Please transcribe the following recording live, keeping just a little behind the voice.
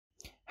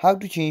How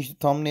to change the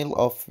thumbnail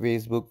of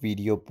Facebook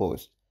video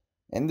post.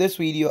 In this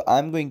video,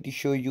 I'm going to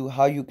show you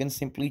how you can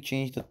simply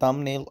change the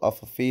thumbnail of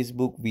a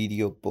Facebook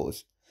video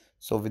post.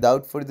 So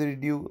without further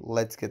ado,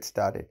 let's get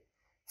started.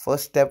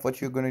 First step,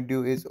 what you're going to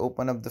do is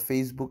open up the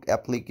Facebook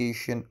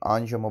application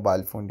on your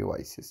mobile phone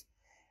devices.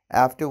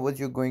 Afterwards,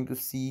 you're going to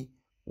see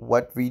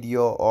what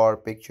video or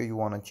picture you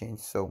want to change.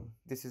 So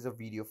this is a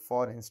video,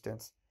 for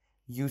instance.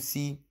 You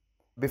see,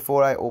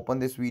 before I open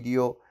this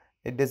video,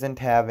 it doesn't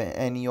have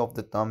any of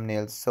the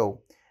thumbnails,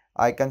 so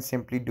I can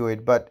simply do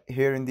it. But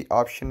here in the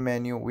option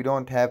menu, we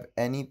don't have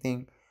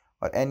anything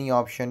or any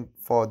option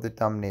for the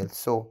thumbnail.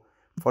 So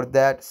for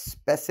that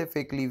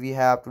specifically, we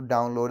have to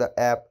download an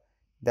app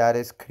that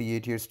is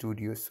Creator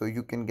Studio. So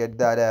you can get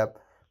that app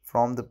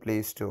from the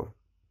Play Store.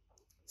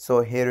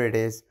 So here it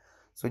is.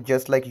 So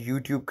just like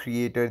YouTube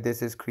Creator,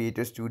 this is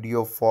Creator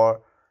Studio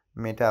for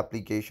Meta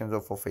applications or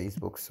for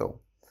Facebook.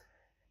 So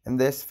in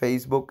this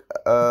Facebook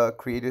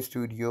Creator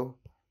Studio,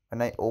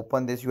 when I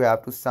open this, you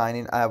have to sign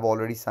in. I have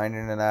already signed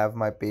in and I have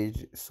my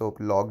page so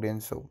logged in.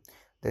 So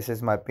this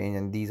is my page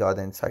and these are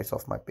the insights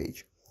of my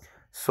page.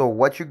 So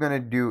what you're gonna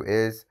do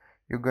is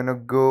you're gonna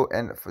go,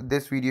 and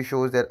this video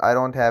shows that I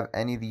don't have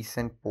any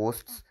recent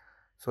posts.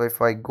 So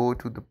if I go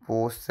to the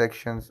post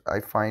sections,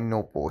 I find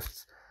no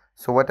posts.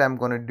 So what I'm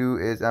gonna do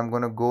is I'm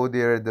gonna go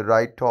there at the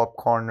right top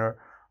corner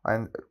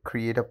and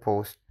create a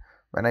post.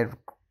 When I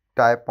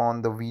type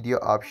on the video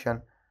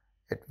option,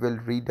 it will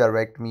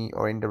redirect me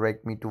or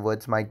indirect me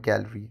towards my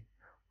gallery.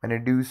 When I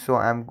do so,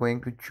 I'm going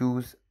to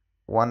choose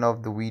one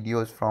of the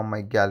videos from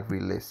my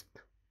gallery list.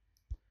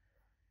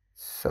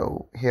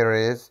 So here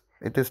it is.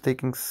 It is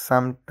taking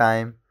some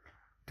time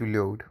to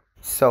load.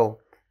 So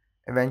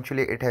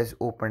eventually it has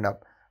opened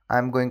up.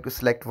 I'm going to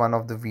select one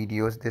of the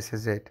videos. This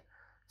is it.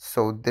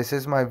 So this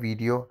is my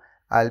video.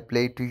 I'll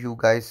play it to you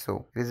guys.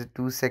 So it is a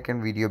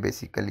 2-second video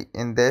basically.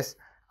 In this,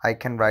 I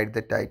can write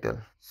the title.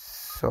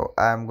 So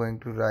I'm going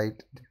to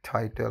write the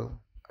title.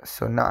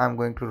 So now I'm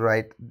going to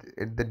write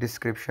the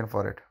description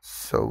for it.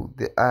 So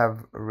I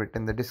have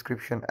written the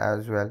description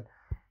as well.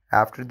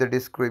 After the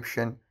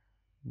description,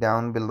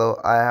 down below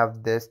I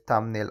have this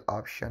thumbnail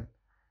option.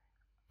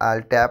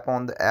 I'll tap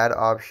on the add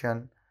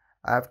option.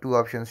 I have two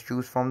options: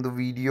 choose from the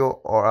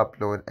video or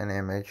upload an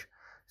image.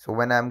 So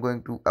when I'm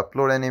going to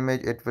upload an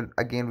image, it will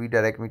again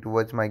redirect me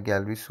towards my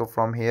gallery. So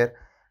from here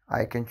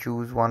I can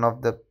choose one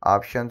of the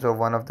options or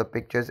one of the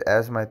pictures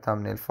as my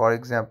thumbnail. For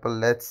example,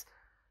 let's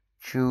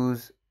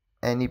choose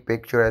any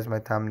picture as my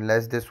thumbnail.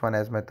 Let's this one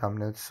as my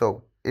thumbnail.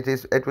 So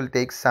it will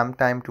take some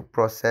time to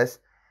process,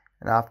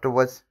 and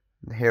afterwards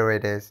here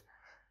it is.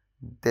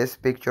 This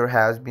picture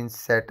has been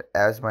set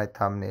as my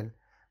thumbnail.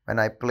 When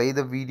I play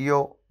the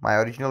video, my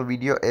original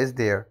video is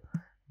there,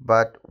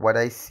 but what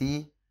I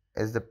see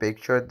is the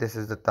picture. This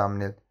is the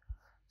thumbnail.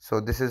 So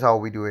this is how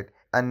we do it.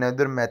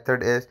 Another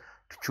method is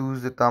to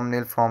choose the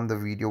thumbnail from the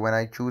video. When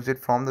I choose it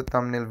from the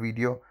thumbnail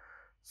video,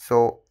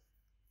 so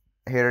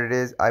here it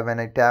is. When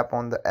I tap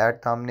on the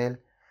add thumbnail,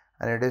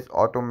 and it is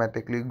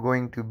automatically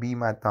going to be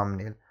my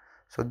thumbnail.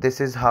 So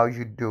this is how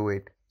you do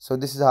it. So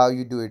this is how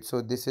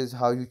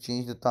you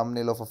change the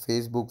thumbnail of a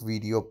Facebook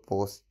video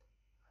post.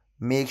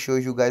 Make sure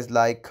you guys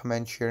like,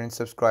 comment, share and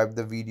subscribe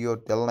the video.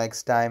 Till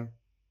next time,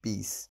 peace.